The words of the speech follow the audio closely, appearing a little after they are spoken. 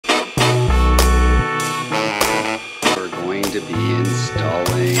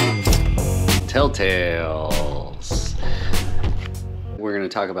Telltales. We're going to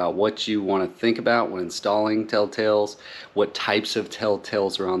talk about what you want to think about when installing Telltales, what types of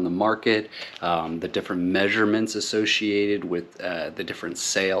Telltales are on the market, the different measurements associated with the different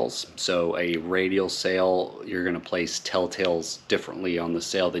sails. So a radial sail, you're going to place Telltales differently on the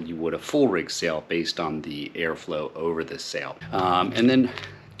sail than you would a full rig sail based on the airflow over the sail. And then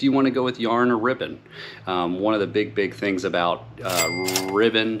do you want to go with yarn or ribbon? One of the big things about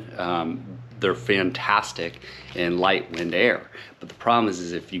ribbon, they're fantastic in light wind air, but the problem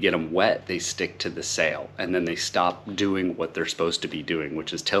is if you get them wet, they stick to the sail and then they stop doing what they're supposed to be doing,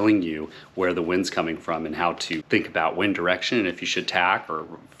 which is telling you where the wind's coming from and how to think about wind direction and if you should tack or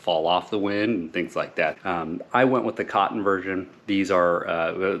fall off the wind and things like that. I went with the cotton version. These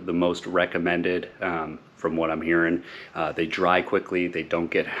are the most recommended from what I'm hearing. They dry quickly, they don't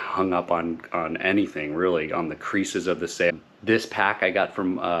get hung up on anything really, on the creases of the sail. This pack I got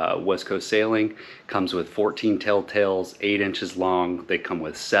from West Coast Sailing comes with 14 Telltales, 8 inches long. They come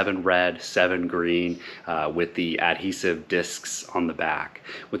with 7 red, 7 green, with the adhesive discs on the back.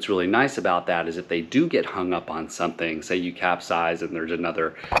 What's really nice about that is if they do get hung up on something, say you capsize and there's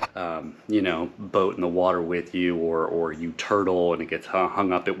another boat in the water with you, or you turtle and it gets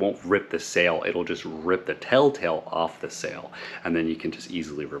hung up, it won't rip the sail, it'll just rip the Telltale off the sail, and then you can just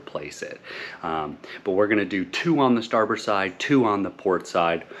easily replace it. But we're gonna do 2 on the starboard side, 2 on the port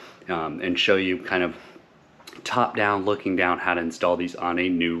side, and show you kind of top down, looking down, how to install these on a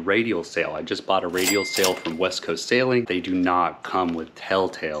new radial sail. I just bought a radial sail from West Coast Sailing. They do not come with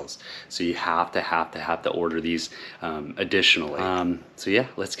Telltales, so you have to order these additionally. So yeah,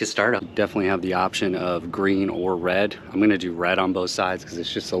 let's get started. You definitely have the option of green or red. I'm gonna do red on both sides because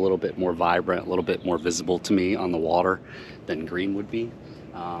it's just a little bit more vibrant, a little bit more visible to me on the water than green would be,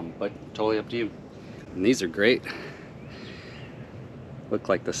 but totally up to you. And these are great. Look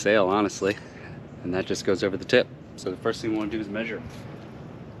like the sail, honestly. And that just goes over the tip. So the first thing we want to do is measure.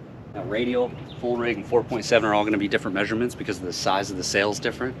 Now radial, full rig, and 4.7 are all going to be different measurements because the size of the sail is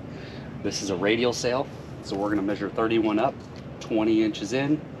different. This is a radial sail, so we're going to measure 31 up, 20 inches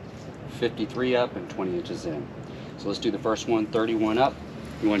in, 53 up, and 20 inches in. So let's do the first one, 31 up.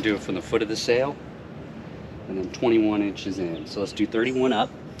 You want to do it from the foot of the sail, and then 21 inches in. So let's do 31 up,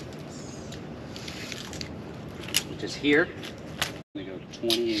 which is here. I'm going to go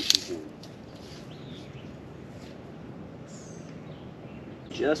 20 inches in.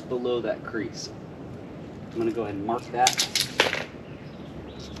 Just below that crease. I'm going to go ahead and mark that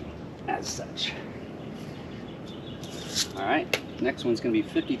as such. Alright, next one's going to be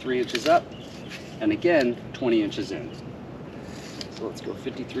 53 inches up, and again 20 inches in. So let's go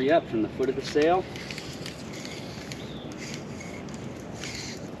 53 up from the foot of the sail.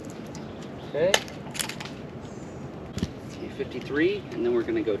 Okay. 53, and then we're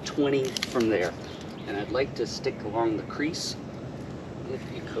going to go 20 from there. And I'd like to stick along the crease if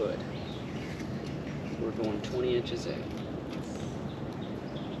you could. We're going 20 inches in.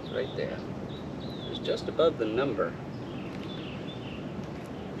 It's right there. It's just above the number.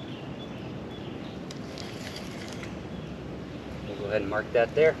 We'll go ahead and mark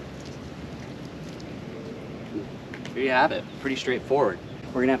that there. There you have it. Pretty straightforward.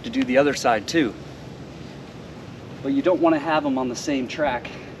 We're going to have to do the other side too. But you don't want to have them on the same track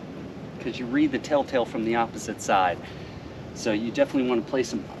because you read the Telltale from the opposite side. So you definitely want to place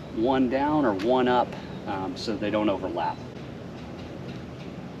them one down or one up so they don't overlap.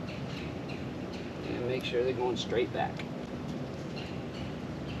 And make sure they're going straight back.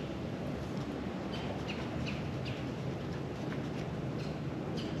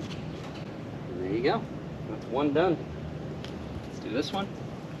 And there you go. That's one done. Let's do this one.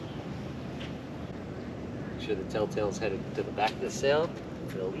 Make sure the Telltale's headed to the back of the sail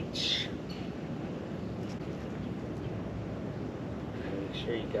for the leech. And make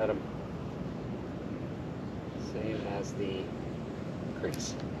sure you got them same as the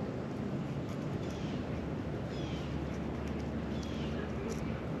crease.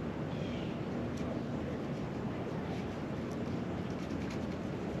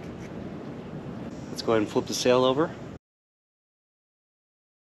 Let's go ahead and flip the sail over.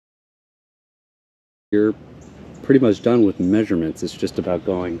 You're pretty much done with measurements. It's just about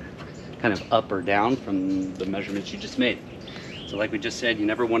going kind of up or down from the measurements you just made. So like we just said, you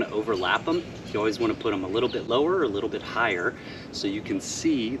never want to overlap them. You always want to put them a little bit lower or a little bit higher so you can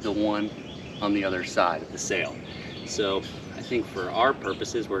see the one on the other side of the sail. So I think for our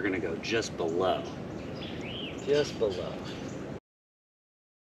purposes, we're going to go just below. Just below.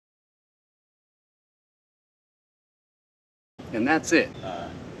 And that's it.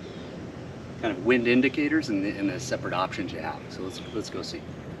 Kind of wind indicators and the separate options you have. So let's go see.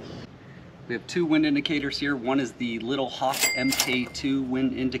 We have two wind indicators here. One is the Little Hawk MK2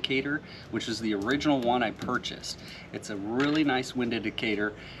 wind indicator, which is the original one I purchased. It's a really nice wind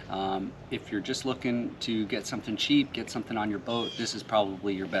indicator. If you're just looking to get something cheap, get something on your boat, this is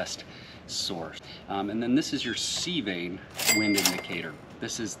probably your best source. And then this is your sea vane wind indicator.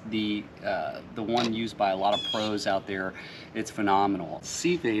 This is the one used by a lot of pros out there. It's phenomenal.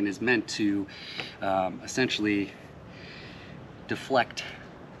 Sea vane is meant to essentially deflect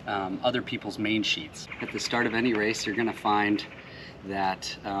other people's main sheets. At the start of any race, you're going to find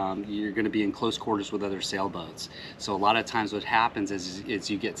that you're going to be in close quarters with other sailboats. So a lot of times what happens is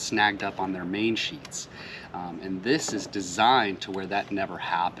you get snagged up on their main sheets. And this is designed to where that never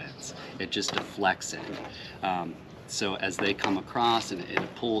happens. It just deflects it. So as they come across and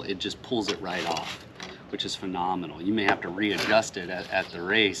it just pulls it right off, which is phenomenal. You may have to readjust it at the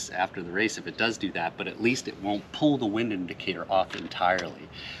race, after the race, if it does do that, but at least it won't pull the wind indicator off entirely.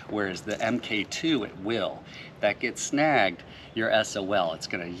 Whereas the MK2, it will. If that gets snagged, you're SOL. It's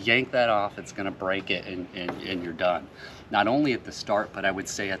gonna yank that off, it's gonna break it, and you're done. Not only at the start, but I would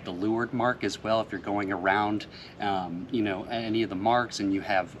say at the leeward mark as well. If you're going around, you know, any of the marks and you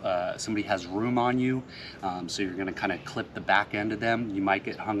have, somebody has room on you, so you're gonna kind of clip the back end of them, you might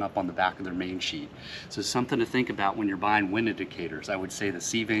get hung up on the back of their main sheet. So something to think about when you're buying wind indicators. I would say the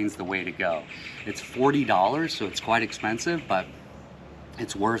sea vane's the way to go. It's $40, so it's quite expensive, but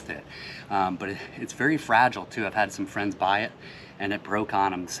it's worth it. But it's very fragile too. I've had some friends buy it and it broke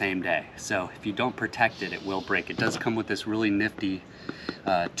on them the same day. So if you don't protect it, it will break. It does come with this really nifty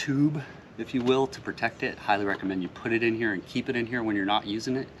tube, if you will, to protect it. Highly recommend you put it in here and keep it in here when you're not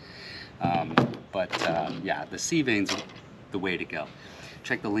using it. Yeah, the sea vane's the way to go.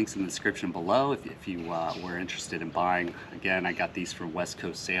 Check the links in the description below if you were interested in buying. Again, I got these from West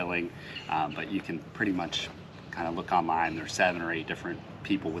Coast Sailing, but you can pretty much kind of look online. There's 7 or 8 different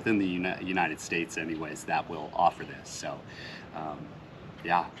people within the United States anyways that will offer this. So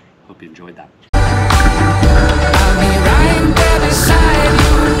yeah, hope you enjoyed that.